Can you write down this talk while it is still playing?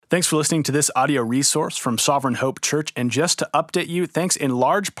Thanks for listening to this audio resource from Sovereign Hope Church. And just to update you, thanks in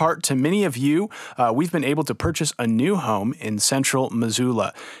large part to many of you, we've been able to purchase a new home in central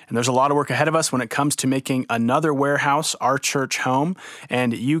Missoula. And there's a lot of work ahead of us when it comes to making another warehouse our church home.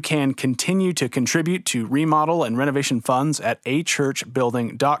 And you can continue to contribute to remodel and renovation funds at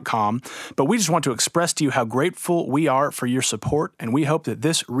achurchbuilding.com. But we just want to express to you how grateful we are for your support. And we hope that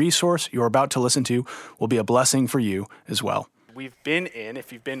this resource you're about to listen to will be a blessing for you as well. We've been in,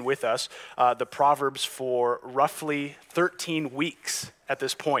 if you've been with us, the Proverbs for roughly 13 weeks at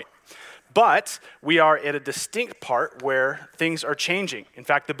this point. But we are at a distinct part where things are changing. In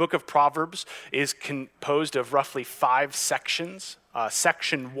fact, the book of Proverbs is composed of roughly 5 sections.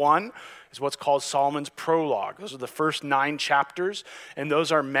 Section 1 is what's called Solomon's prologue. Those are the first 9 chapters, and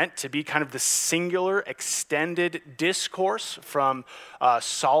those are meant to be kind of the singular, extended discourse from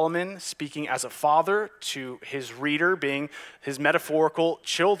Solomon speaking as a father to his reader being his metaphorical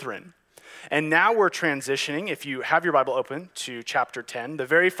children. And now we're transitioning, if you have your Bible open, to chapter 10. The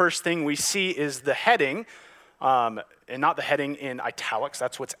very first thing we see is the heading, and not the heading in italics,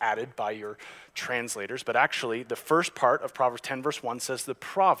 that's what's added by your translators, but actually the first part of Proverbs 10 verse 1 says the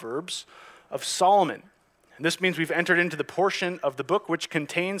Proverbs of Solomon. And this means we've entered into the portion of the book which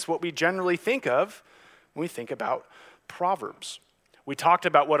contains what we generally think of when we think about Proverbs. We talked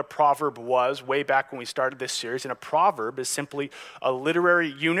about what a proverb was way back when we started this series, and a proverb is simply a literary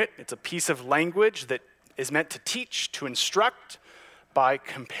unit. It's a piece of language that is meant to teach, to instruct, by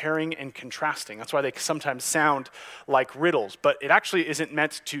comparing and contrasting. That's why they sometimes sound like riddles, but it actually isn't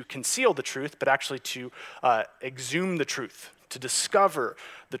meant to conceal the truth, but actually to exhume the truth, to discover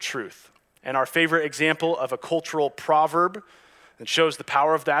the truth. And our favorite example of a cultural proverb that shows the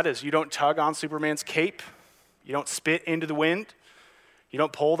power of that is you don't tug on Superman's cape, you don't spit into the wind, you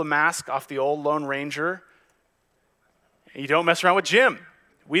don't pull the mask off the old Lone Ranger, and you don't mess around with Jim.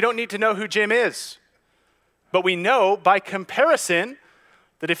 We don't need to know who Jim is. But we know by comparison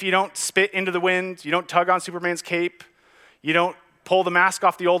that if you don't spit into the wind, you don't tug on Superman's cape, you don't pull the mask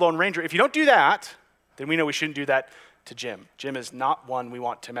off the old Lone Ranger, if you don't do that, then we know we shouldn't do that to Jim. Jim is not one we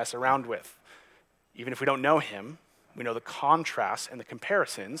want to mess around with. Even if we don't know him, we know the contrasts and the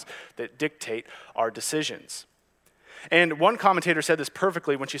comparisons that dictate our decisions. And one commentator said this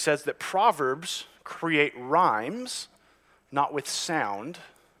perfectly when she says that Proverbs create rhymes, not with sound,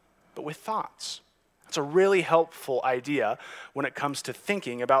 but with thoughts. It's a really helpful idea when it comes to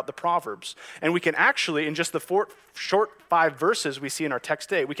thinking about the Proverbs. And we can actually, in just the short 5 verses we see in our text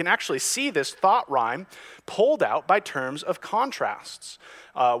today, we can actually see this thought rhyme pulled out by terms of contrasts.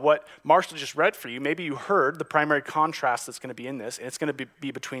 What Marshall just read for you, maybe you heard the primary contrast that's going to be in this, and it's going to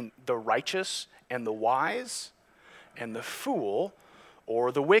be between the righteous and the wise, and the fool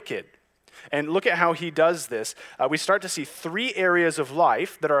or the wicked. And look at how he does this. We start to see 3 areas of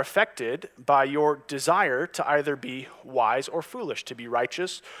life that are affected by your desire to either be wise or foolish, to be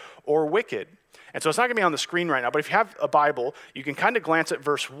righteous or wicked. And so it's not going to be on the screen right now, but if you have a Bible, you can kind of glance at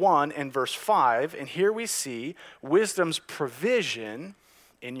verse 1 and verse 5, and here we see wisdom's provision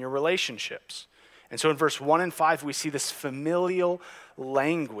in your relationships. And so in verse 1 and 5, we see this familial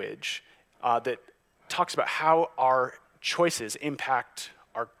language that talks about how our choices impact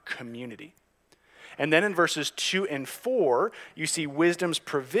our community. And then in verses 2 and 4, you see wisdom's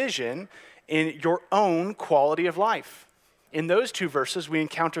provision in your own quality of life. In those 2 verses, we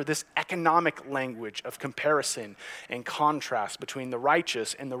encounter this economic language of comparison and contrast between the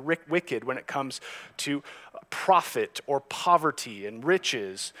righteous and the wicked when it comes to profit or poverty and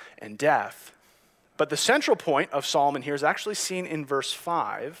riches and death. But the central point of Solomon here is actually seen in verse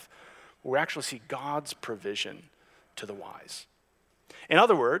 5, where we actually see God's provision to the wise. In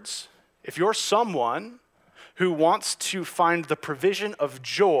other words, if you're someone who wants to find the provision of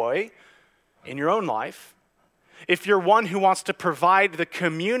joy in your own life, if you're one who wants to provide the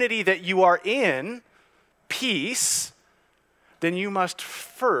community that you are in peace, then you must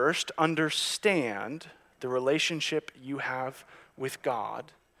first understand the relationship you have with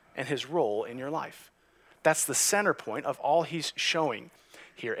God and his role in your life. That's the center point of all he's showing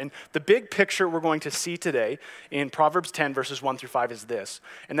here. And the big picture we're going to see today in Proverbs 10 verses 1 through 5 is this,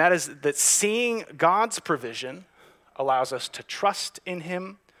 and that is that seeing God's provision allows us to trust in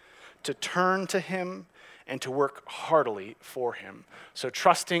him, to turn to him, and to work heartily for him. So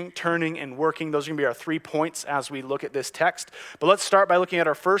trusting, turning, and working, those are going to be our 3 points as we look at this text. But let's start by looking at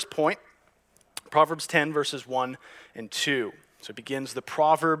our first point, Proverbs 10 verses 1 and 2. So it begins the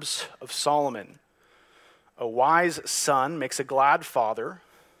Proverbs of Solomon. A wise son makes a glad father,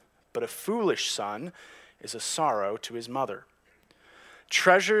 but a foolish son is a sorrow to his mother.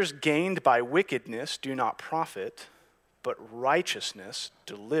 Treasures gained by wickedness do not profit, but righteousness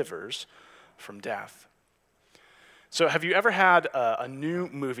delivers from death. So have you ever had a new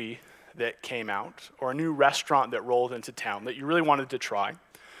movie that came out or a new restaurant that rolled into town that you really wanted to try,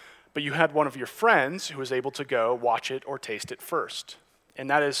 but you had one of your friends who was able to go watch it or taste it first? And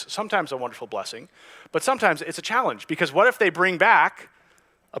that is sometimes a wonderful blessing, but sometimes it's a challenge, because what if they bring back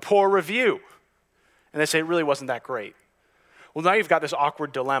a poor review and they say it really wasn't that great? Well, now you've got this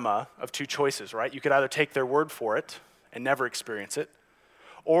awkward dilemma of two choices, right? You could either take their word for it and never experience it,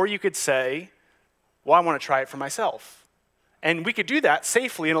 or you could say, well, I want to try it for myself. And we could do that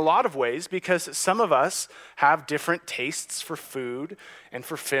safely in a lot of ways, because some of us have different tastes for food and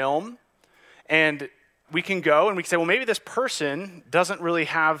for film. And we can go and we can say, well, maybe this person doesn't really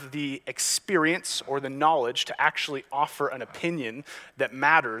have the experience or the knowledge to actually offer an opinion that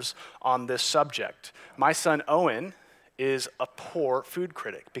matters on this subject. My son, Owen, is a poor food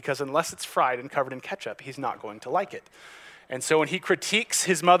critic, because unless it's fried and covered in ketchup, he's not going to like it. And so when he critiques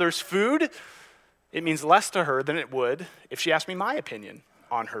his mother's food, it means less to her than it would if she asked me my opinion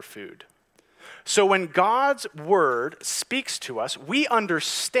on her food. So when God's word speaks to us, we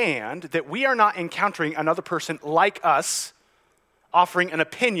understand that we are not encountering another person like us, offering an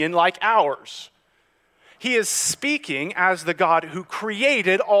opinion like ours. He is speaking as the God who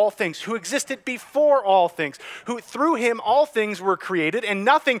created all things, who existed before all things, who through him all things were created, and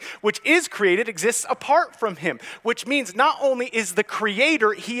nothing which is created exists apart from him, which means not only is the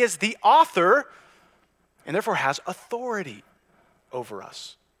creator, he is the author, and therefore has authority over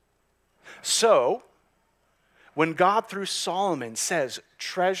us. So, when God through Solomon says,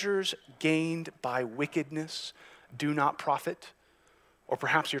 treasures gained by wickedness do not profit, or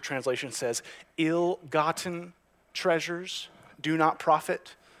perhaps your translation says, ill-gotten treasures do not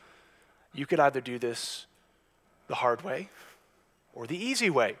profit, you could either do this the hard way or the easy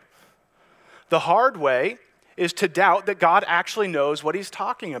way. The hard way is to doubt that God actually knows what he's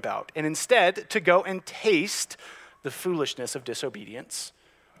talking about, and instead to go and taste the foolishness of disobedience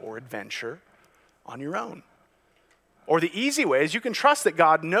or adventure on your own. Or the easy way is you can trust that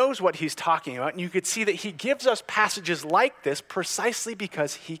God knows what he's talking about, and you could see that he gives us passages like this precisely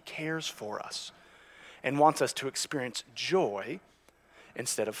because he cares for us and wants us to experience joy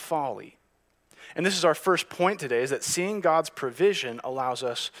instead of folly. And this is our first point today, is that seeing God's provision allows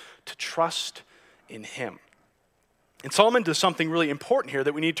us to trust in him. And Solomon does something really important here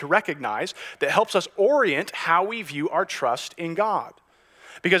that we need to recognize that helps us orient how we view our trust in God.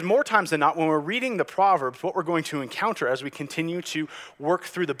 Because more times than not, when we're reading the Proverbs, what we're going to encounter as we continue to work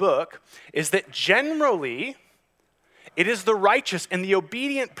through the book is that generally it is the righteous and the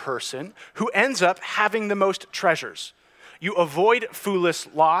obedient person who ends up having the most treasures. You avoid foolish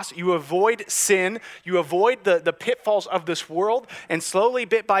loss, you avoid sin, you avoid the pitfalls of this world, and slowly,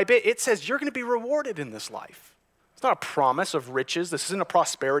 bit by bit, it says you're going to be rewarded in this life. It's not a promise of riches. This isn't a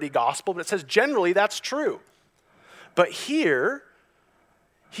prosperity gospel, but it says generally that's true. But here,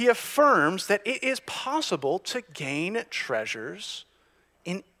 he affirms that it is possible to gain treasures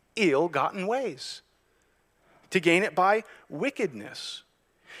in ill-gotten ways, to gain it by wickedness.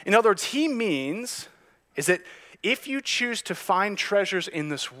 In other words, he means is that if you choose to find treasures in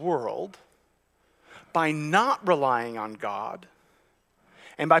this world by not relying on God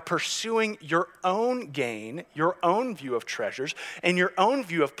and by pursuing your own gain, your own view of treasures, and your own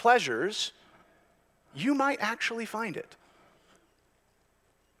view of pleasures, you might actually find it.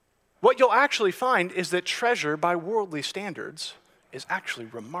 What you'll actually find is that treasure by worldly standards is actually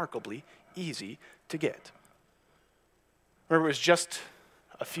remarkably easy to get. Remember, it was just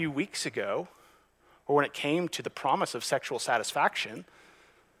a few weeks ago, or when it came to the promise of sexual satisfaction,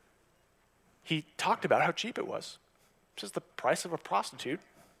 he talked about how cheap it was. He says the price of a prostitute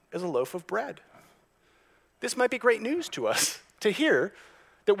is a loaf of bread. This might be great news to us to hear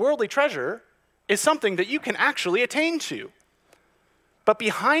that worldly treasure is something that you can actually attain to. But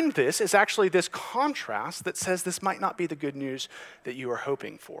behind this is actually this contrast that says this might not be the good news that you are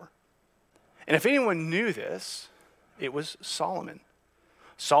hoping for. And if anyone knew this, it was Solomon.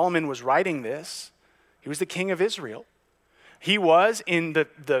 Solomon was writing this. He was the king of Israel. He was, in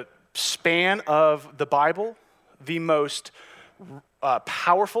the span of the Bible, the most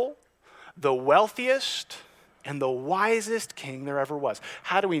powerful, the wealthiest, and the wisest king there ever was.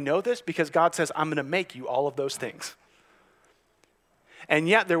 How do we know this? Because God says, I'm going to make you all of those things. And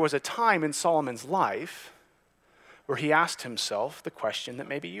yet there was a time in Solomon's life where he asked himself the question that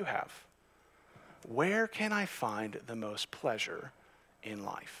maybe you have. Where can I find the most pleasure in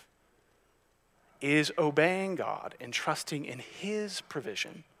life? Is obeying God and trusting in his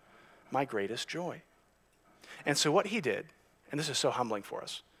provision my greatest joy? And so what he did, and this is so humbling for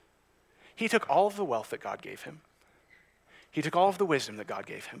us, he took all of the wealth that God gave him, He took all of the wisdom that God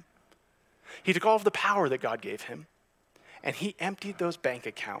gave him. He took all of the power that God gave him, and he emptied those bank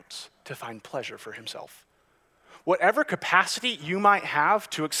accounts to find pleasure for himself. Whatever capacity you might have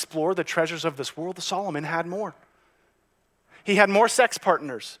to explore the treasures of this world, Solomon had more. He had more sex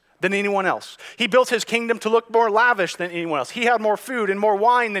partners than anyone else. He built his kingdom to look more lavish than anyone else. He had more food and more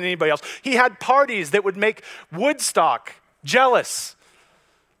wine than anybody else. He had parties that would make Woodstock jealous.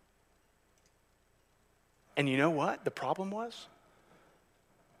 And you know what the problem was?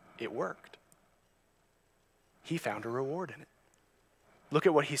 It worked. He found a reward in it. Look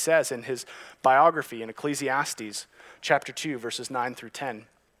at what he says in his biography in Ecclesiastes chapter 2, verses 9 through 10.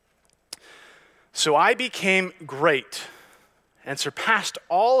 So I became great and surpassed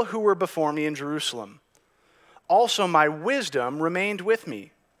all who were before me in Jerusalem. Also my wisdom remained with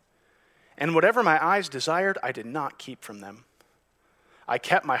me, and whatever my eyes desired, I did not keep from them. I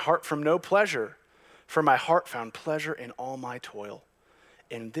kept my heart from no pleasure, for my heart found pleasure in all my toil,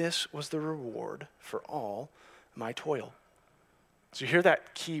 and this was the reward for all my toil. So you hear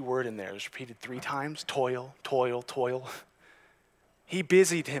that key word in there. It's repeated 3 times. Toil, toil, toil. He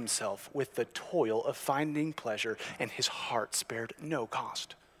busied himself with the toil of finding pleasure, and his heart spared no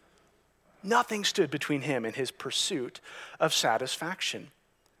cost. Nothing stood between him and his pursuit of satisfaction.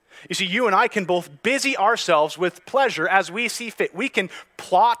 You see, you and I can both busy ourselves with pleasure as we see fit. We can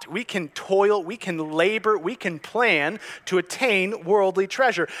plot, we can toil, we can labor, we can plan to attain worldly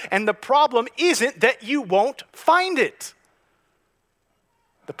treasure. And the problem isn't that you won't find it.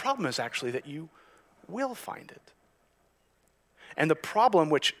 The problem is actually that you will find it. And the problem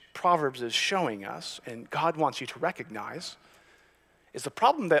which Proverbs is showing us, and God wants you to recognize, is the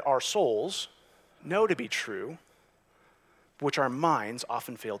problem that our souls know to be true, which our minds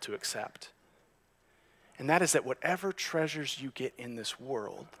often fail to accept. And that is that whatever treasures you get in this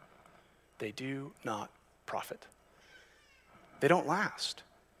world, they do not profit. They don't last.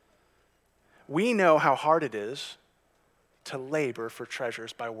 We know how hard it is to labor for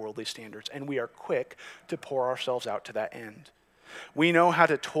treasures by worldly standards, and we are quick to pour ourselves out to that end. We know how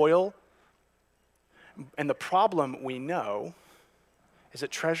to toil, and the problem we know is that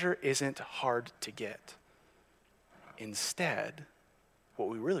treasure isn't hard to get. Instead, what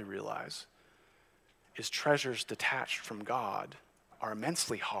we really realize is treasures detached from God are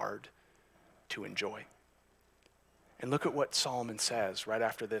immensely hard to enjoy. And look at what Solomon says right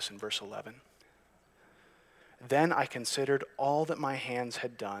after this in verse 11. Then I considered all that my hands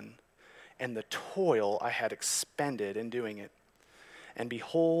had done and the toil I had expended in doing it. And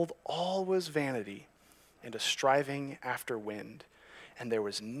behold, all was vanity and a striving after wind, and there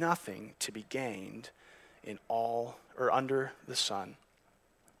was nothing to be gained in all or under the sun.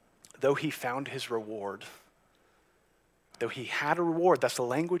 Though he found his reward, though he had a reward, that's the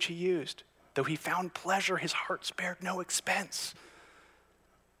language he used. Though he found pleasure, his heart spared no expense.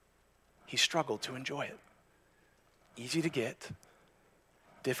 He struggled to enjoy it. Easy to get,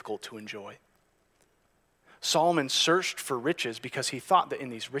 difficult to enjoy. Solomon searched for riches because he thought that in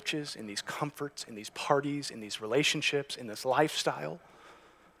these riches, in these comforts, in these parties, in these relationships, in this lifestyle,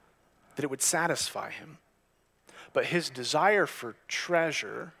 that it would satisfy him. But his desire for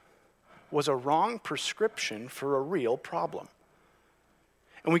treasure was a wrong prescription for a real problem.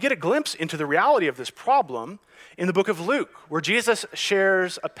 And we get a glimpse into the reality of this problem in the book of Luke, where Jesus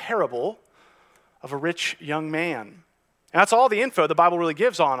shares a parable of a rich young man. And that's all the info the Bible really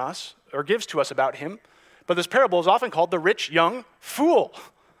gives on us, or gives to us about him. But this parable is often called the rich young fool,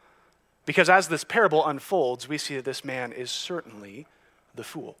 because as this parable unfolds, we see that this man is certainly the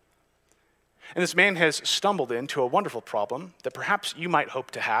fool. And this man has stumbled into a wonderful problem that perhaps you might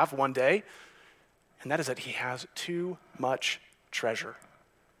hope to have one day, and that is that he has too much treasure.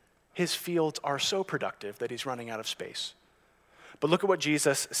 His fields are so productive that he's running out of space. But look at what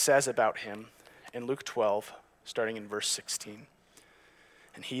Jesus says about him in Luke 12, starting in verse 16.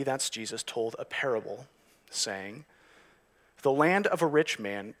 And he, that's Jesus, told a parable, saying, the land of a rich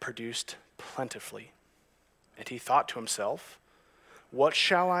man produced plentifully. And he thought to himself, what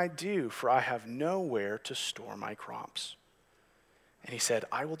shall I do? For I have nowhere to store my crops. And he said,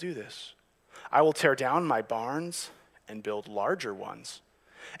 I will do this. I will tear down my barns and build larger ones.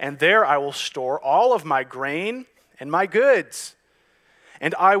 And there I will store all of my grain and my goods.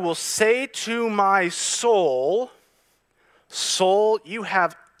 And I will say to my soul, soul, you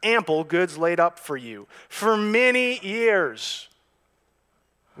have ample goods laid up for you for many years.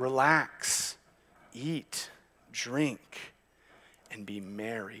 Relax, eat, drink, and be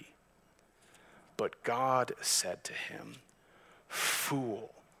merry. But God said to him,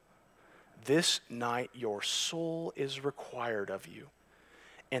 fool, this night your soul is required of you,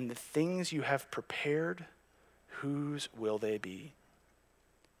 and the things you have prepared, whose will they be?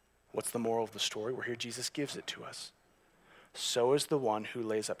 What's the moral of the story? Well, here Jesus gives it to us. So is the one who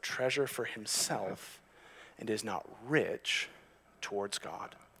lays up treasure for himself and is not rich towards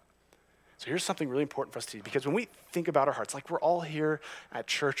God. So here's something really important for us to do, because when we think about our hearts, like we're all here at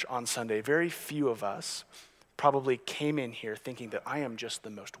church on Sunday, very few of us probably came in here thinking that I am just the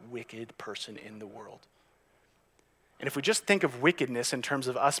most wicked person in the world. And if we just think of wickedness in terms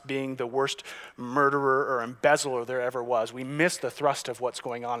of us being the worst murderer or embezzler there ever was, we miss the thrust of what's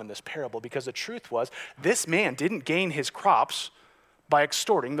going on in this parable, because the truth was, this man didn't gain his crops by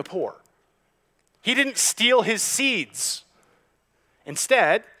extorting the poor. He didn't steal his seeds.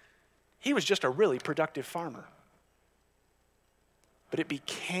 Instead, he was just a really productive farmer. But it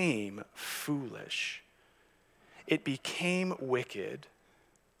became foolish. It became wicked,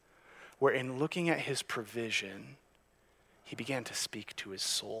 where in looking at his provision, he began to speak to his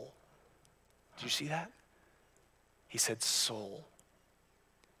soul. Did you see that? He said, "Soul,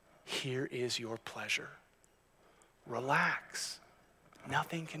 here is your pleasure. Relax.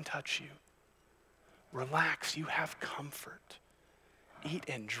 Nothing can touch you. Relax, you have comfort. Eat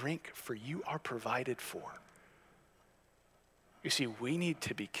and drink, for you are provided for." You see, we need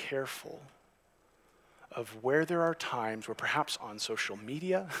to be careful of where there are times where perhaps on social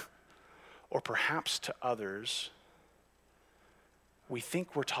media or perhaps to others, we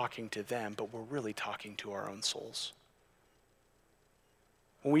think we're talking to them, but we're really talking to our own souls.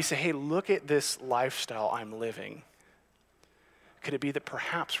 When we say, hey, look at this lifestyle I'm living, could it be that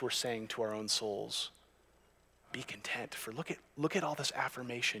perhaps we're saying to our own souls, be content, for look at all this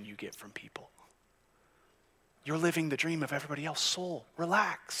affirmation you get from people. You're living the dream of everybody else. Soul,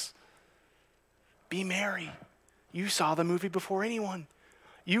 relax. Be merry. You saw the movie before anyone.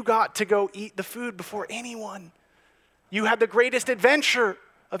 You got to go eat the food before anyone. You had the greatest adventure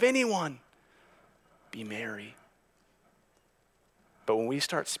of anyone. Be merry. But when we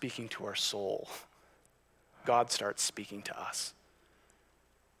start speaking to our soul, God starts speaking to us.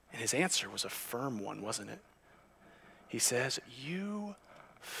 And his answer was a firm one, wasn't it? He says, "You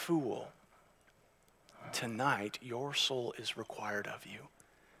fool, tonight your soul is required of you,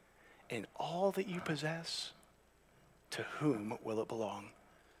 and all that you possess, to whom will it belong?"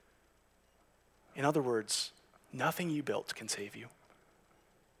 In other words, nothing you built can save you.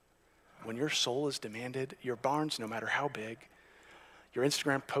 When your soul is demanded, your barns, no matter how big, your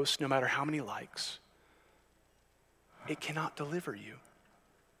Instagram posts, no matter how many likes, it cannot deliver you.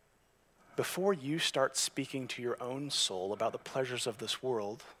 Before you start speaking to your own soul about the pleasures of this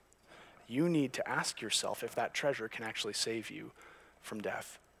world, you need to ask yourself if that treasure can actually save you from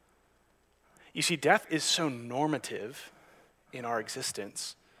death. You see, death is so normative in our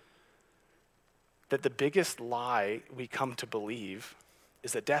existence that the biggest lie we come to believe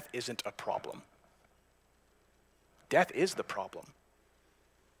is that death isn't a problem. Death is the problem.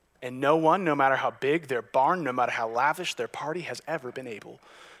 And no one, no matter how big their barn, no matter how lavish their party, has ever been able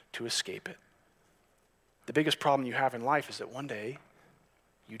to escape it. The biggest problem you have in life is that one day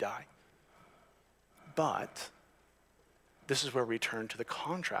you die. But this is where we turn to the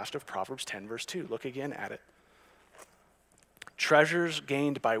contrast of Proverbs 10, verse 2. Look again at it. Treasures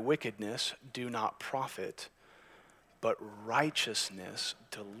gained by wickedness do not profit, but righteousness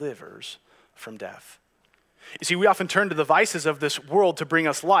delivers from death. You see, we often turn to the vices of this world to bring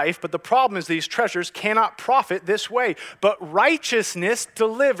us life, but the problem is these treasures cannot profit this way. But righteousness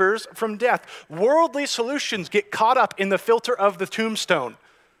delivers from death. Worldly solutions get caught up in the filter of the tombstone,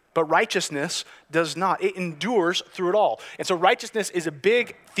 but righteousness does not. It endures through it all. And so righteousness is a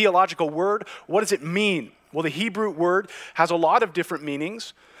big theological word. What does it mean? Well, the Hebrew word has a lot of different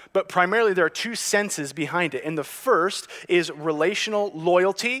meanings, but primarily there are two senses behind it. And the first is relational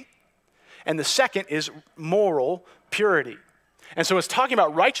loyalty, and the second is moral purity. And so it's talking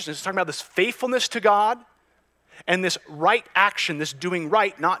about righteousness. It's talking about this faithfulness to God and this right action, this doing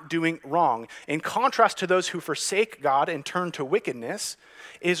right, not doing wrong. In contrast to those who forsake God and turn to wickedness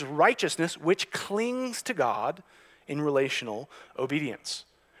is righteousness, which clings to God in relational obedience.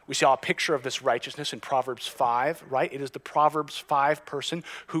 We saw a picture of this righteousness in Proverbs 5, right? It is the Proverbs 5 person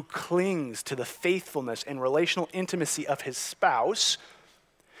who clings to the faithfulness and relational intimacy of his spouse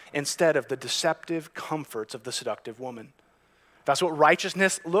instead of the deceptive comforts of the seductive woman. That's what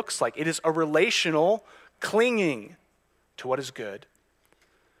righteousness looks like. It is a relational clinging to what is good.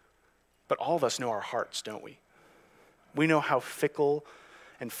 But all of us know our hearts, don't we? We know how fickle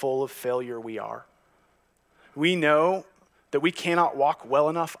and full of failure we are. We know that we cannot walk well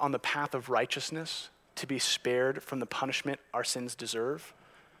enough on the path of righteousness to be spared from the punishment our sins deserve.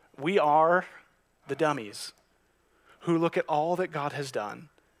 We are the dummies who look at all that God has done,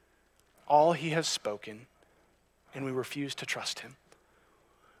 all he has spoken, and we refuse to trust him.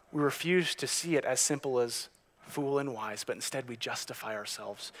 We refuse to see it as simple as fool and wise, but instead we justify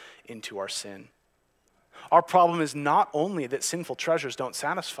ourselves into our sin. Our problem is not only that sinful treasures don't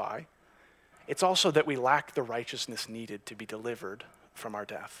satisfy, it's also that we lack the righteousness needed to be delivered from our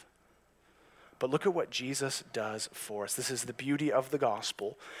death. But look at what Jesus does for us. This is the beauty of the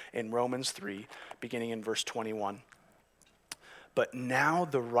gospel in Romans 3, beginning in verse 21. But now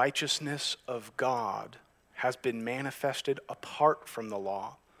the righteousness of God has been manifested apart from the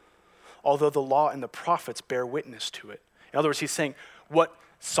law, although the law and the prophets bear witness to it. In other words, he's saying what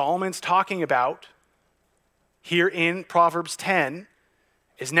Solomon's talking about here in Proverbs 10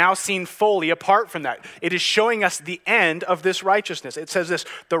 is now seen fully apart from that. It is showing us the end of this righteousness. It says this,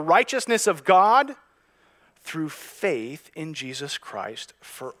 the righteousness of God through faith in Jesus Christ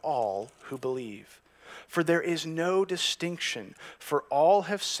for all who believe. For there is no distinction, for all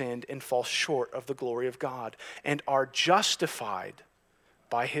have sinned and fall short of the glory of God and are justified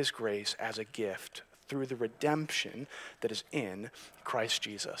by his grace as a gift through the redemption that is in Christ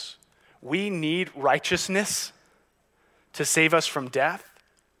Jesus. We need righteousness to save us from death.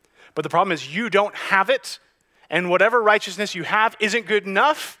 But the problem is you don't have it, and whatever righteousness you have isn't good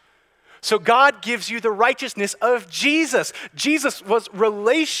enough. So God gives you the righteousness of Jesus. Jesus was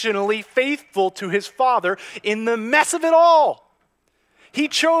relationally faithful to his Father in the mess of it all. He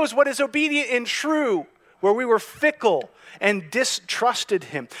chose what is obedient and true, where we were fickle and distrusted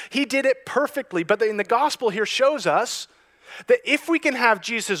him. He did it perfectly, but in the gospel here shows us that if we can have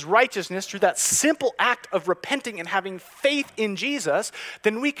Jesus' righteousness through that simple act of repenting and having faith in Jesus,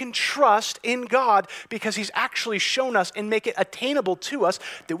 then we can trust in God because he's actually shown us and make it attainable to us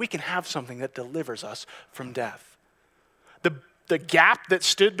that we can have something that delivers us from death. The gap that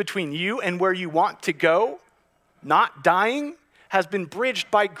stood between you and where you want to go, not dying, has been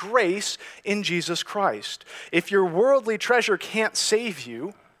bridged by grace in Jesus Christ. If your worldly treasure can't save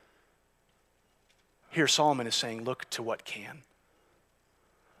you, here Solomon is saying, look to what can.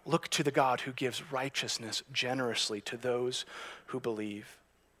 Look to the God who gives righteousness generously to those who believe.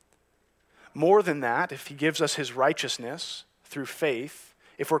 More than that, if he gives us his righteousness through faith,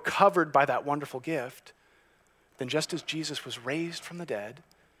 if we're covered by that wonderful gift, then just as Jesus was raised from the dead,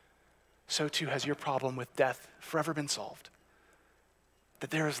 so too has your problem with death forever been solved.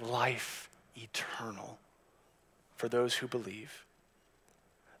 That there is life eternal for those who believe.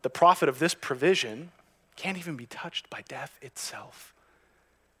 The profit of this provision can't even be touched by death itself.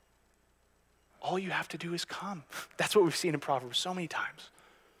 All you have to do is come. That's what we've seen in Proverbs so many times.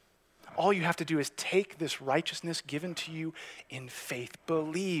 All you have to do is take this righteousness given to you in faith.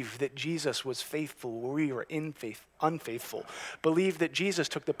 Believe that Jesus was faithful where we were unfaithful. Believe that Jesus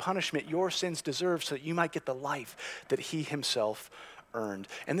took the punishment your sins deserve so that you might get the life that he himself earned.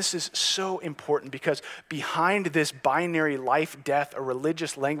 And this is so important because behind this binary life, death, a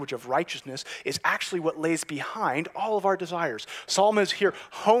religious language of righteousness is actually what lays behind all of our desires. Solomon is here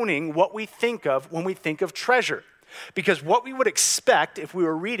honing what we think of when we think of treasure. Because what we would expect if we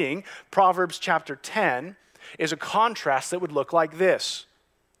were reading Proverbs chapter 10 is a contrast that would look like this.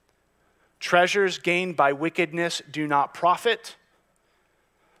 Treasures gained by wickedness do not profit,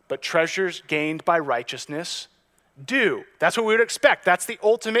 but treasures gained by righteousness do. That's what we would expect. That's the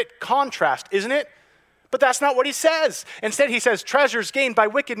ultimate contrast, isn't it? But that's not what he says. Instead, he says, treasures gained by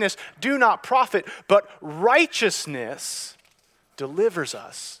wickedness do not profit, but righteousness delivers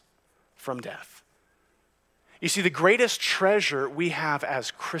us from death. You see, the greatest treasure we have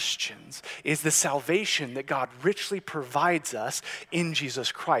as Christians is the salvation that God richly provides us in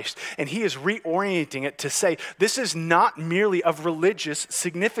Jesus Christ. And he is reorienting it to say, this is not merely of religious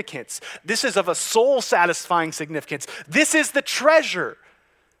significance. This is of a soul-satisfying significance. This is the treasure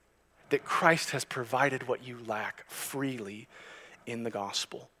that Christ has provided what you lack freely in the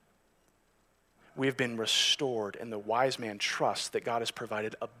gospel. We have been restored, and the wise man trusts that God has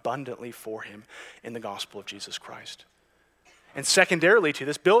provided abundantly for him in the gospel of Jesus Christ. And secondarily to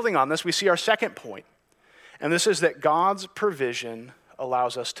this, building on this, we see our second point. And this is that God's provision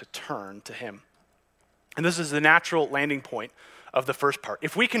allows us to turn to him. And this is the natural landing point of the first part.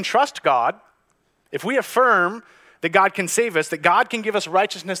 If we can trust God, if we affirm that God can save us, that God can give us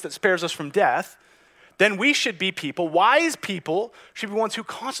righteousness that spares us from death, then we should be people, wise people, should be ones who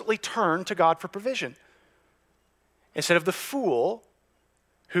constantly turn to God for provision. Instead of the fool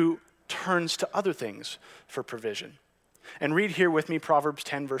who turns to other things for provision. And read here with me Proverbs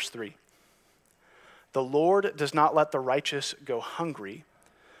 10, verse 3. The Lord does not let the righteous go hungry,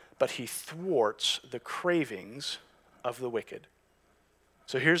 but he thwarts the cravings of the wicked.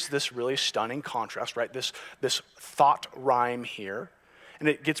 So here's this really stunning contrast, right? This thought rhyme here. And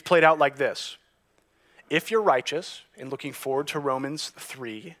it gets played out like this. If you're righteous, in looking forward to Romans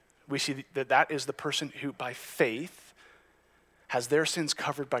 3, we see that that is the person who, by faith, has their sins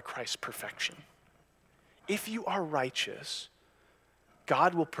covered by Christ's perfection. If you are righteous,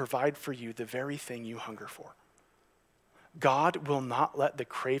 God will provide for you the very thing you hunger for. God will not let the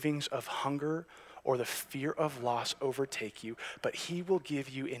cravings of hunger or the fear of loss overtake you, but he will give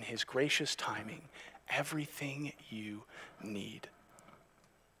you in his gracious timing everything you need.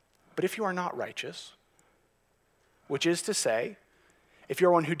 But if you are not righteous, which is to say, if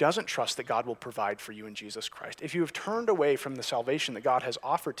you're one who doesn't trust that God will provide for you in Jesus Christ, if you have turned away from the salvation that God has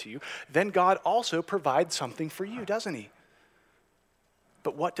offered to you, then God also provides something for you, doesn't he?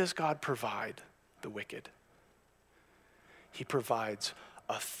 But what does God provide the wicked? He provides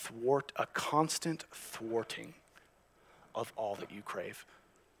a constant thwarting of all that you crave.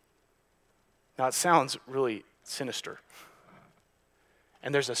 Now, it sounds really sinister.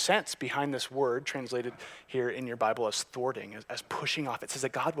 And there's a sense behind this word translated here in your Bible as thwarting, as pushing off. It says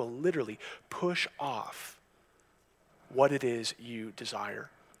that God will literally push off what it is you desire.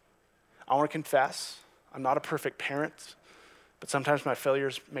 I want to confess, I'm not a perfect parent, but sometimes my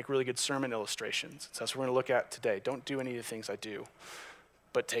failures make really good sermon illustrations. So that's what we're going to look at today. Don't do any of the things I do,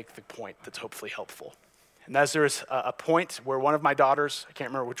 but take the point that's hopefully helpful. And as there's a point where one of my daughters, I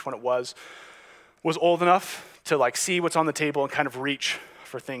can't remember which one it was old enough to see what's on the table and kind of reach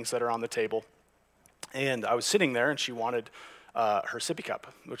for things that are on the table. And I was sitting there and she wanted her sippy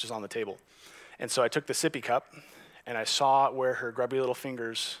cup, which is on the table. And so I took the sippy cup and I saw where her grubby little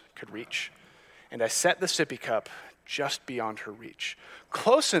fingers could reach. And I set the sippy cup just beyond her reach,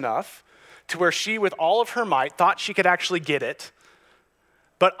 close enough to where she, with all of her might, thought she could actually get it.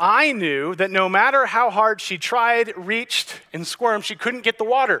 But I knew that no matter how hard she tried, reached, and squirmed, she couldn't get the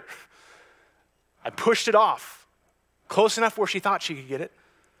water. I pushed it off, close enough where she thought she could get it,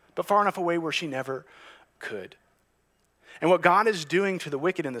 but far enough away where she never could. And what God is doing to the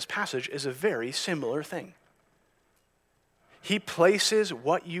wicked in this passage is a very similar thing. He places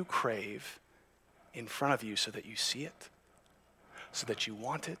what you crave in front of you so that you see it, so that you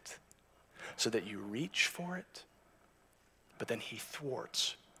want it, so that you reach for it, but then he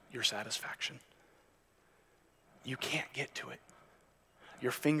thwarts your satisfaction. You can't get to it.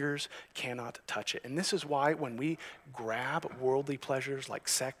 Your fingers cannot touch it. And this is why when we grab worldly pleasures like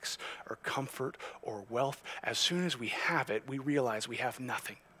sex or comfort or wealth, as soon as we have it, we realize we have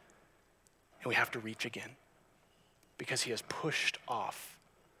nothing. And we have to reach again because he has pushed off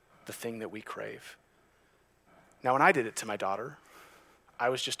the thing that we crave. Now, when I did it to my daughter, I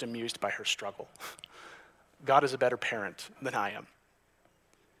was just amused by her struggle. God is a better parent than I am.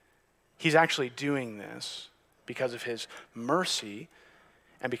 He's actually doing this because of his mercy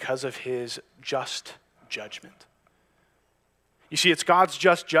and because of his just judgment. You see, it's God's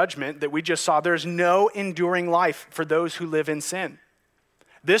just judgment that we just saw. There's no enduring life for those who live in sin.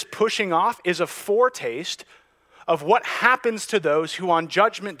 This pushing off is a foretaste of what happens to those who on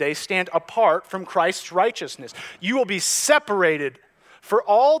Judgment Day stand apart from Christ's righteousness. You will be separated for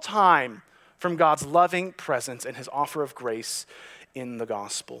all time from God's loving presence and his offer of grace in the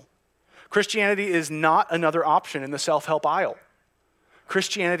gospel. Christianity is not another option in the self-help aisle.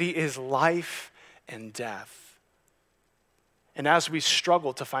 Christianity is life and death. And as we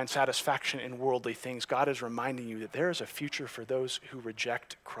struggle to find satisfaction in worldly things, God is reminding you that there is a future for those who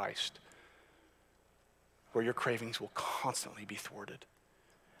reject Christ, where your cravings will constantly be thwarted,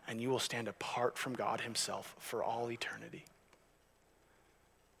 and you will stand apart from God himself for all eternity.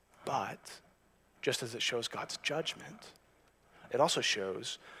 But just as it shows God's judgment, it also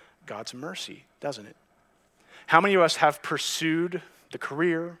shows God's mercy, doesn't it? How many of us have pursued the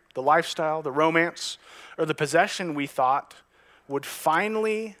career, the lifestyle, the romance, or the possession we thought would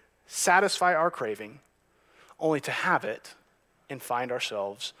finally satisfy our craving, only to have it and find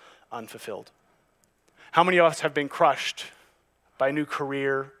ourselves unfulfilled? How many of us have been crushed by a new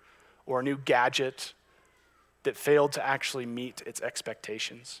career or a new gadget that failed to actually meet its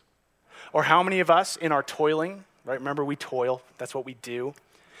expectations? Or how many of us in our toiling, right? Remember, we toil. That's what we do.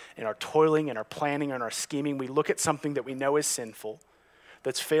 In our toiling, in our planning, and our scheming, we look at something that we know is sinful,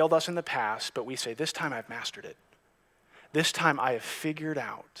 that's failed us in the past, but we say, this time I've mastered it. This time I have figured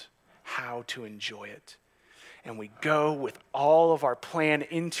out how to enjoy it. And we go with all of our plan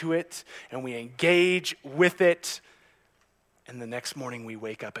into it, and we engage with it, and the next morning we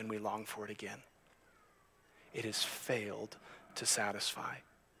wake up and we long for it again. It has failed to satisfy.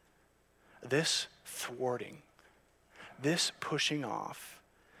 This thwarting, this pushing off,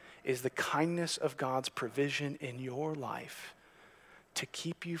 is the kindness of God's provision in your life to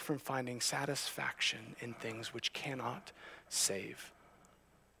keep you from finding satisfaction in things which cannot save.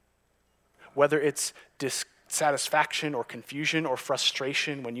 Whether it's dissatisfaction or confusion or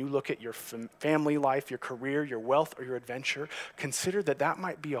frustration when you look at your family life, your career, your wealth, or your adventure, consider that that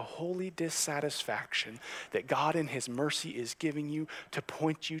might be a holy dissatisfaction that God in his mercy is giving you to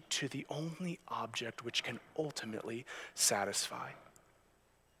point you to the only object which can ultimately satisfy.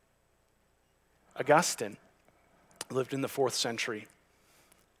 Augustine lived in the 4th century.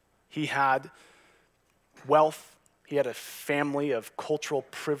 He had wealth, he had a family of cultural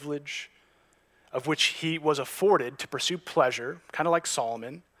privilege, of which he was afforded to pursue pleasure, kind of like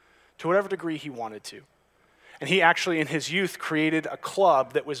Solomon, to whatever degree he wanted to. And he actually, in his youth, created a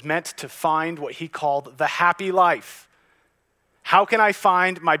club that was meant to find what he called the happy life. How can I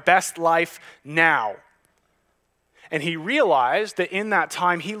find my best life now? And he realized that in that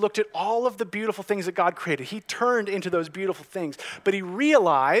time, he looked at all of the beautiful things that God created. He turned into those beautiful things. But he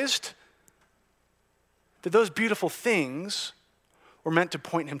realized that those beautiful things were meant to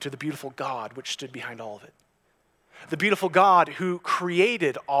point him to the beautiful God which stood behind all of it. The beautiful God who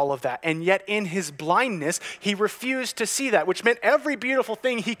created all of that. And yet in his blindness, he refused to see that, which meant every beautiful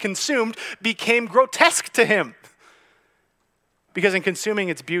thing he consumed became grotesque to him. Because in consuming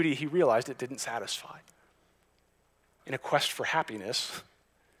its beauty, he realized it didn't satisfy. In a quest for happiness,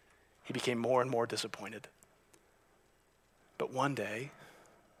 he became more and more disappointed. But one day,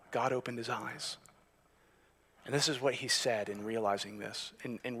 God opened his eyes. And this is what he said in realizing this.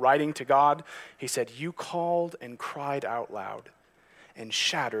 In writing to God, he said, "You called and cried out loud and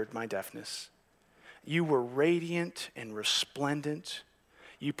shattered my deafness. You were radiant and resplendent.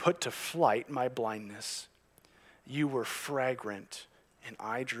 You put to flight my blindness. You were fragrant, and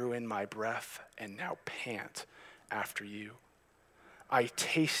I drew in my breath and now pant after you. I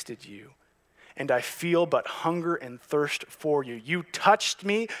tasted you, and I feel but hunger and thirst for you. You touched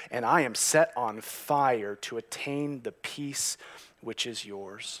me, and I am set on fire to attain the peace which is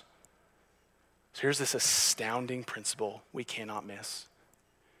yours." So here's this astounding principle we cannot miss.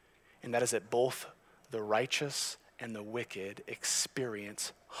 And that is that both the righteous and the wicked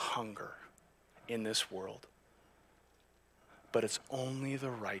experience hunger in this world. But it's only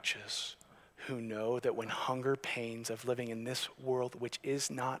the righteous who know that when hunger pains of living in this world, which is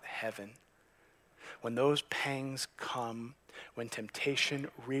not heaven, when those pangs come, when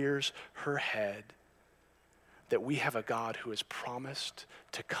temptation rears her head, that we have a God who has promised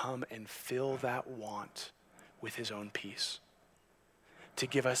to come and fill that want with his own peace, to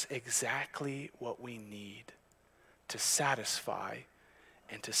give us exactly what we need to satisfy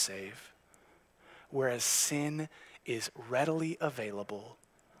and to save. Whereas sin is readily available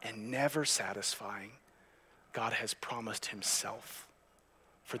and never satisfying, God has promised himself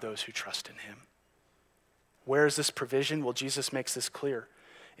for those who trust in him. Where is this provision? Well, Jesus makes this clear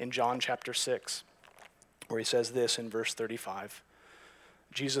in John chapter 6, where he says this in verse 35.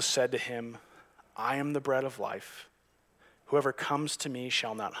 Jesus said to him, "I am the bread of life. Whoever comes to me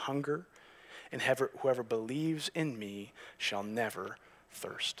shall not hunger, and whoever believes in me shall never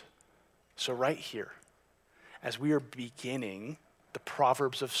thirst." So right here, as we are beginning the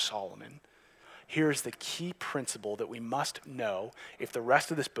Proverbs of Solomon, here's the key principle that we must know if the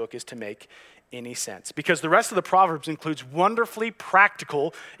rest of this book is to make any sense. Because the rest of the Proverbs includes wonderfully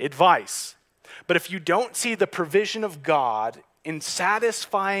practical advice. But if you don't see the provision of God in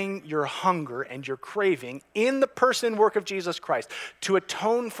satisfying your hunger and your craving in the person and work of Jesus Christ, to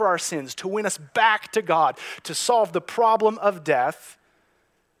atone for our sins, to win us back to God, to solve the problem of death,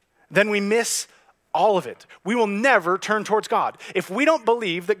 then we miss all of it. We will never turn towards God. If we don't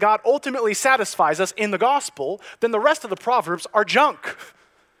believe that God ultimately satisfies us in the gospel, then the rest of the Proverbs are junk.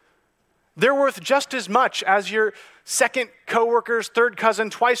 They're worth just as much as your second coworker's third cousin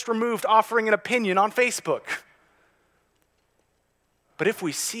twice removed offering an opinion on Facebook. But if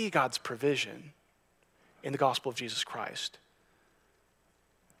we see God's provision in the gospel of Jesus Christ,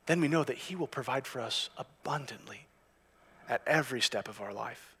 then we know that he will provide for us abundantly at every step of our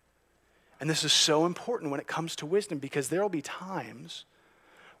life. And this is so important when it comes to wisdom, because there will be times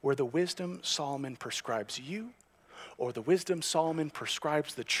where the wisdom Solomon prescribes you, or the wisdom Solomon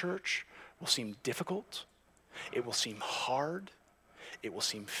prescribes the church, will seem difficult. It will seem hard. It will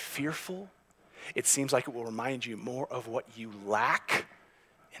seem fearful. It seems like it will remind you more of what you lack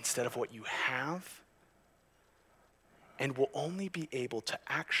instead of what you have. And will only be able to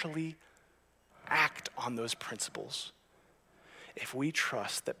actually act on those principles if we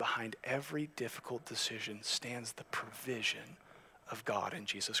trust that behind every difficult decision stands the provision of God in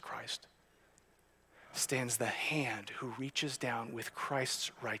Jesus Christ. Stands the hand who reaches down with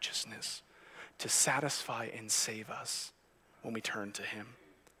Christ's righteousness to satisfy and save us when we turn to him.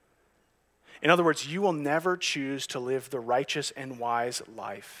 In other words, you will never choose to live the righteous and wise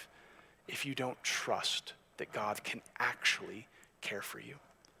life if you don't trust that God can actually care for you,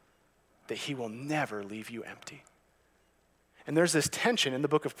 that he will never leave you empty. And there's this tension in the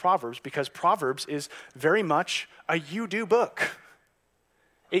book of Proverbs because Proverbs is very much a you-do book.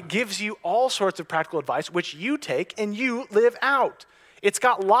 It gives you all sorts of practical advice which you take and you live out. It's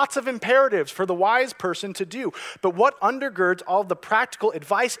got lots of imperatives for the wise person to do. But what undergirds all the practical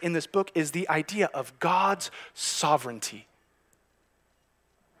advice in this book is the idea of God's sovereignty.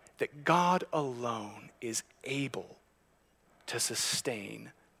 That God alone is able to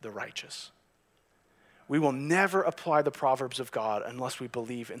sustain the righteous. We will never apply the Proverbs of God unless we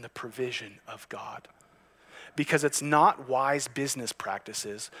believe in the provision of God. Because it's not wise business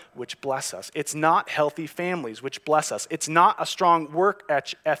practices which bless us. It's not healthy families which bless us. It's not a strong work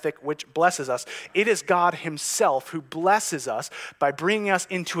ethic which blesses us. It is God himself who blesses us by bringing us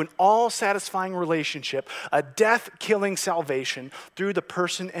into an all-satisfying relationship, a death-killing salvation through the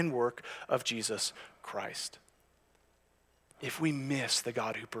person and work of Jesus Christ. If we miss the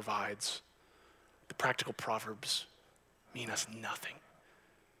God who provides, the practical Proverbs mean us nothing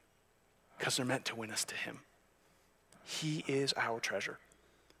because they're meant to win us to him. He is our treasure.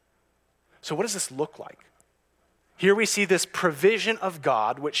 So what does this look like? Here we see this provision of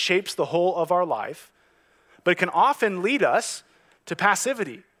God which shapes the whole of our life, but it can often lead us to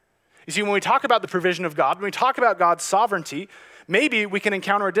passivity. You see, when we talk about the provision of God, when we talk about God's sovereignty, maybe we can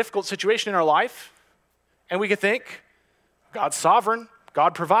encounter a difficult situation in our life and we could think, God's sovereign,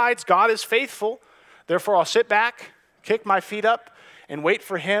 God provides, God is faithful, therefore I'll sit back, kick my feet up, and wait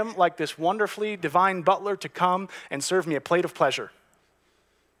for him like this wonderfully divine butler to come and serve me a plate of pleasure.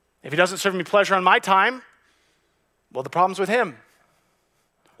 If he doesn't serve me pleasure on my time, well, the problem's with him.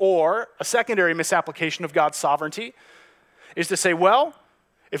 Or a secondary misapplication of God's sovereignty is to say, well,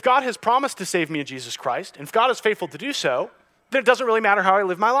 if God has promised to save me in Jesus Christ, and if God is faithful to do so, then it doesn't really matter how I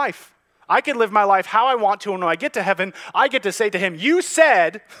live my life. I can live my life how I want to, and when I get to heaven, I get to say to him, you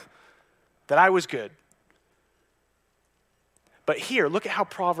said that I was good. But here, look at how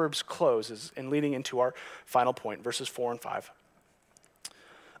Proverbs closes in leading into our final point, verses 4 and 5.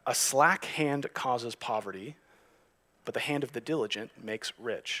 A slack hand causes poverty, but the hand of the diligent makes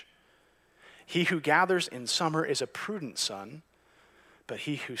rich. He who gathers in summer is a prudent son, but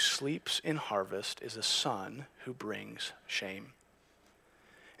he who sleeps in harvest is a son who brings shame.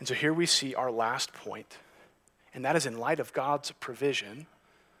 And so here we see our last point, and that is in light of God's provision,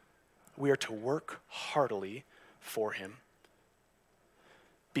 we are to work heartily for him.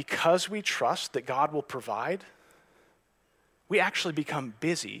 Because we trust that God will provide, we actually become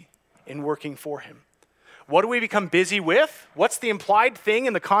busy in working for him. What do we become busy with? What's the implied thing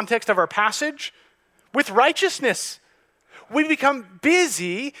in the context of our passage? With righteousness. We become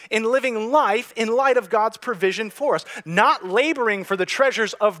busy in living life in light of God's provision for us, not laboring for the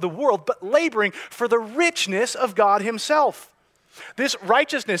treasures of the world, but laboring for the richness of God himself. This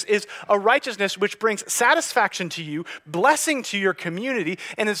righteousness is a righteousness which brings satisfaction to you, blessing to your community,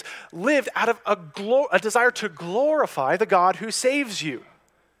 and is lived out of a desire to glorify the God who saves you.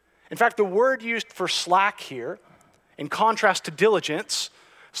 In fact, the word used for slack here, in contrast to diligence,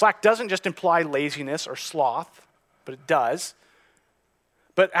 slack doesn't just imply laziness or sloth, but it does.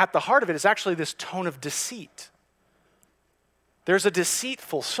 But at the heart of it is actually this tone of deceit. There's a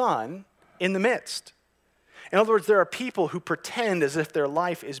deceitful son in the midst. In other words, there are people who pretend as if their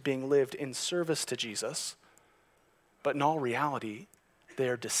life is being lived in service to Jesus, but in all reality, they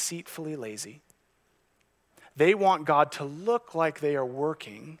are deceitfully lazy. They want God to look like they are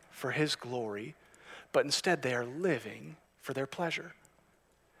working for his glory, but instead they are living for their pleasure.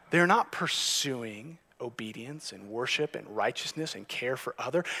 They're not pursuing obedience and worship and righteousness and care for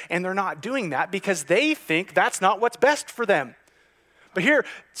others, and they're not doing that because they think that's not what's best for them. But here,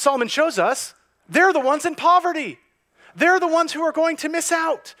 Solomon shows us they're the ones in poverty. They're the ones who are going to miss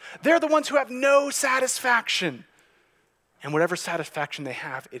out. They're the ones who have no satisfaction. And whatever satisfaction they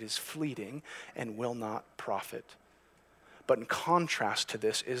have, it is fleeting and will not profit. But in contrast to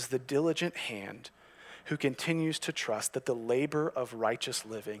this is the diligent hand who continues to trust that the labor of righteous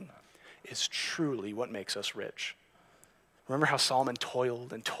living is truly what makes us rich. Remember how Solomon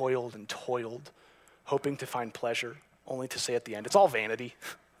toiled and toiled and toiled, hoping to find pleasure, only to say at the end, it's all vanity.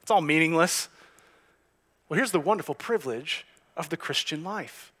 It's all meaningless. Well, here's the wonderful privilege of the Christian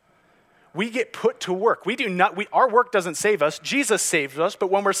life. We get put to work. Our work doesn't save us. Jesus saves us,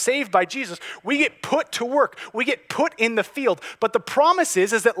 but when we're saved by Jesus, we get put to work. We get put in the field. But the promise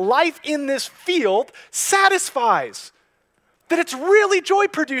is that life in this field satisfies, that it's really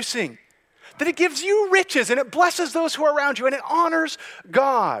joy-producing, that it gives you riches and it blesses those who are around you and it honors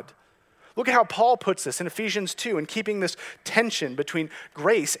God. Look at how Paul puts this in Ephesians 2 in keeping this tension between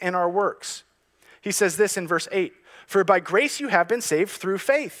grace and our works. He says this in verse 8, "For by grace you have been saved through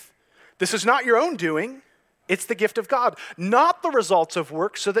faith. This is not your own doing, it's the gift of God, not the results of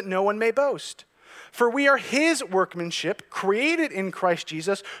works so that no one may boast. For we are his workmanship, created in Christ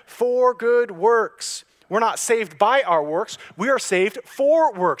Jesus for good works." We're not saved by our works, we are saved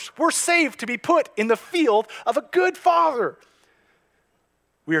for works. We're saved to be put in the field of a good Father.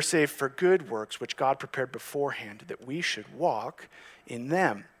 We are saved for good works, which God prepared beforehand that we should walk in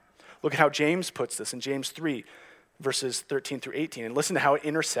them. Look at how James puts this in James 3, verses 13 through 18, and listen to how it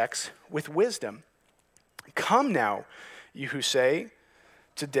intersects with wisdom. "Come now, you who say,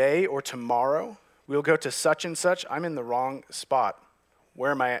 today or tomorrow, we'll go to such and such." I'm in the wrong spot.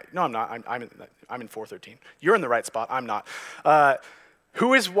 Where am I at? No, I'm not. I'm in 4:13. You're in the right spot. I'm not.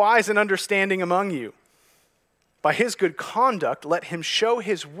 "Who is wise and understanding among you? By his good conduct, let him show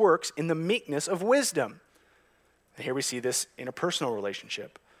his works in the meekness of wisdom." And here we see this in a personal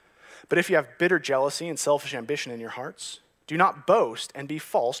relationship. "But if you have bitter jealousy and selfish ambition in your hearts, do not boast and be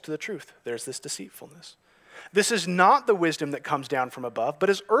false to the truth." There's this deceitfulness. "This is not the wisdom that comes down from above,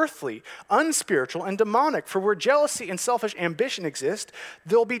 but is earthly, unspiritual, and demonic. For where jealousy and selfish ambition exist,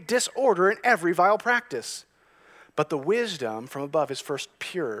 there'll be disorder in every vile practice. But the wisdom from above is first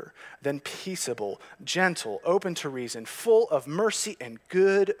pure, then peaceable, gentle, open to reason, full of mercy and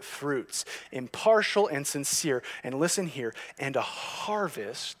good fruits, impartial and sincere." And listen here, "and a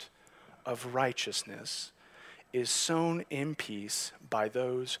harvest of righteousness is sown in peace by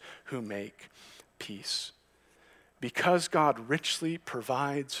those who make peace." Because God richly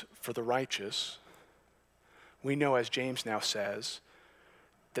provides for the righteous, we know, as James now says,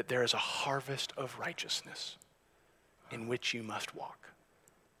 that there is a harvest of righteousness in which you must walk,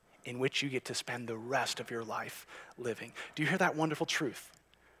 in which you get to spend the rest of your life living. Do you hear that wonderful truth?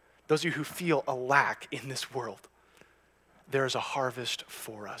 Those of you who feel a lack in this world, there is a harvest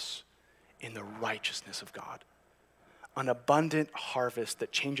for us in the righteousness of God. An abundant harvest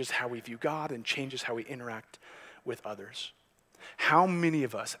that changes how we view God and changes how we interact with others. How many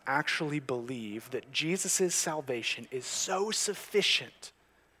of us actually believe that Jesus' salvation is so sufficient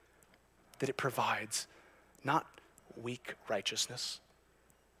that it provides not weak righteousness,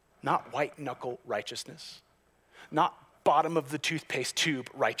 not white knuckle righteousness, not bottom of the toothpaste tube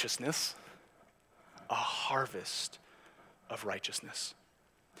righteousness, a harvest of righteousness?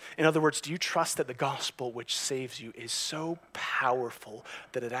 In other words, do you trust that the gospel which saves you is so powerful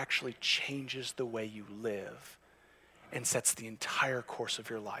that it actually changes the way you live and sets the entire course of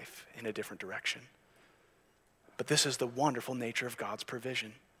your life in a different direction? But this is the wonderful nature of God's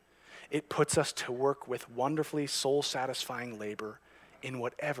provision. It puts us to work with wonderfully soul-satisfying labor in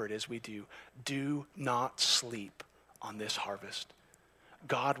whatever it is we do. Do not sleep on this harvest.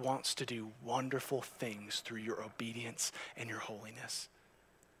 God wants to do wonderful things through your obedience and your holiness.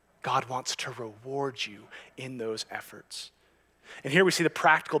 God wants to reward you in those efforts. And here we see the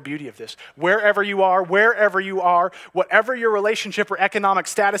practical beauty of this. Wherever you are, whatever your relationship or economic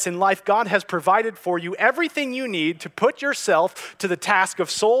status in life, God has provided for you everything you need to put yourself to the task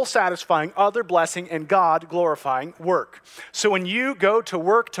of soul-satisfying, other-blessing, and God-glorifying work. So when you go to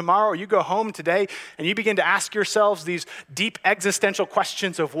work tomorrow or you go home today and you begin to ask yourselves these deep existential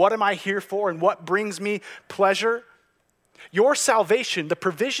questions of what am I here for and what brings me pleasure, your salvation, the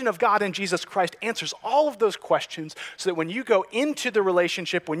provision of God in Jesus Christ, answers all of those questions so that when you go into the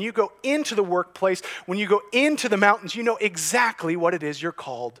relationship, when you go into the workplace, when you go into the mountains, you know exactly what it is you're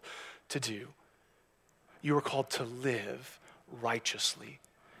called to do. You are called to live righteously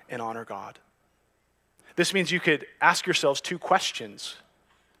and honor God. This means you could ask yourselves two questions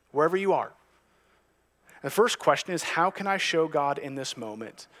wherever you are. The first question is, how can I show God in this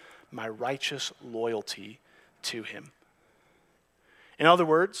moment my righteous loyalty to him? In other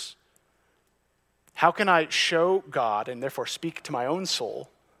words, how can I show God and therefore speak to my own soul,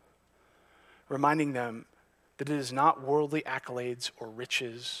 reminding them that it is not worldly accolades or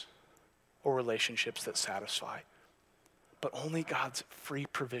riches or relationships that satisfy, but only God's free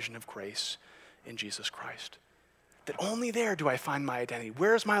provision of grace in Jesus Christ. That only there do I find my identity.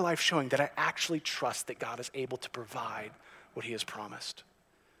 Where is my life showing that I actually trust that God is able to provide what he has promised?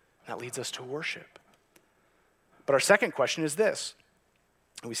 That leads us to worship. But our second question is this.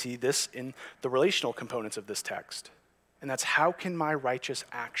 We see this in the relational components of this text. And that's, how can my righteous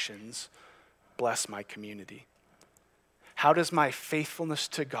actions bless my community? How does my faithfulness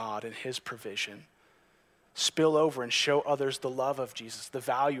to God and his provision spill over and show others the love of Jesus, the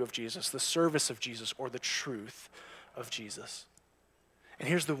value of Jesus, the service of Jesus, or the truth of Jesus? And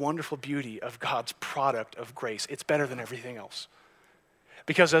here's the wonderful beauty of God's product of grace. It's better than everything else.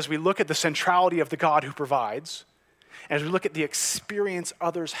 Because as we look at the centrality of the God who provides, as we look at the experience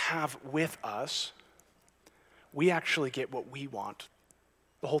others have with us, we actually get what we want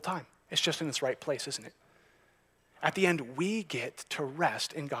the whole time. It's just in its right place, isn't it? At the end, we get to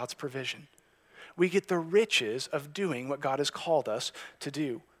rest in God's provision. We get the riches of doing what God has called us to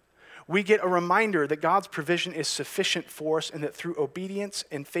do. We get a reminder that God's provision is sufficient for us and that through obedience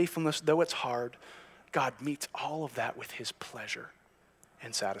and faithfulness, though it's hard, God meets all of that with his pleasure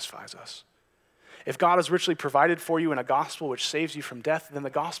and satisfies us. If God has richly provided for you in a gospel which saves you from death, then the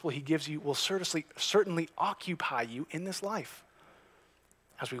gospel he gives you will certainly occupy you in this life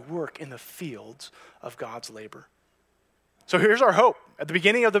as we work in the fields of God's labor. So here's our hope. At the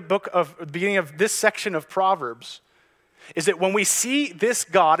beginning of the beginning of this section of Proverbs, is that when we see this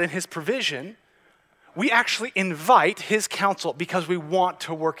God and his provision, we actually invite his counsel because we want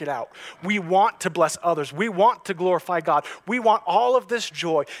to work it out. We want to bless others. We want to glorify God. We want all of this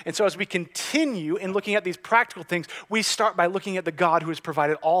joy. And so as we continue in looking at these practical things, we start by looking at the God who has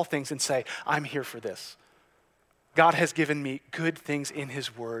provided all things and say, I'm here for this. God has given me good things in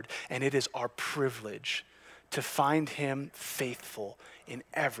his word, and it is our privilege to find him faithful in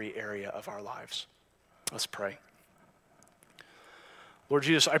every area of our lives. Let's pray. Lord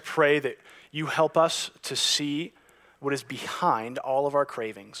Jesus, I pray that you help us to see what is behind all of our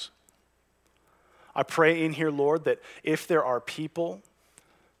cravings. I pray in here, Lord, that if there are people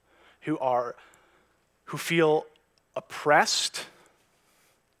who feel oppressed,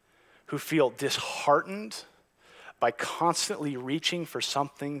 who feel disheartened by constantly reaching for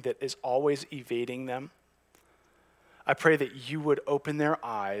something that is always evading them, I pray that you would open their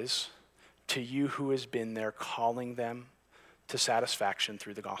eyes to you who has been there calling them to satisfaction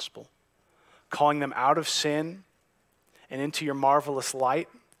through the gospel, calling them out of sin and into your marvelous light,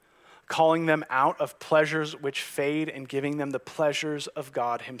 calling them out of pleasures which fade and giving them the pleasures of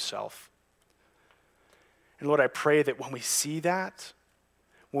God himself. And Lord, I pray that when we see that,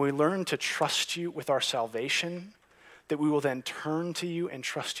 when we learn to trust you with our salvation, that we will then turn to you and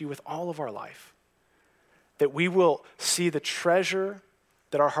trust you with all of our life. That we will see the treasure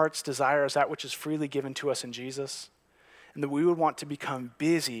that our hearts desire as that which is freely given to us in Jesus, and that we would want to become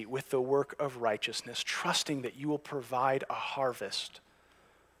busy with the work of righteousness, trusting that you will provide a harvest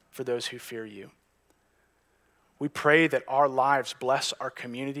for those who fear you. We pray that our lives bless our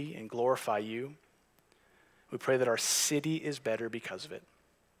community and glorify you. We pray that our city is better because of it.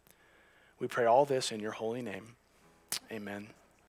 We pray all this in your holy name. Amen.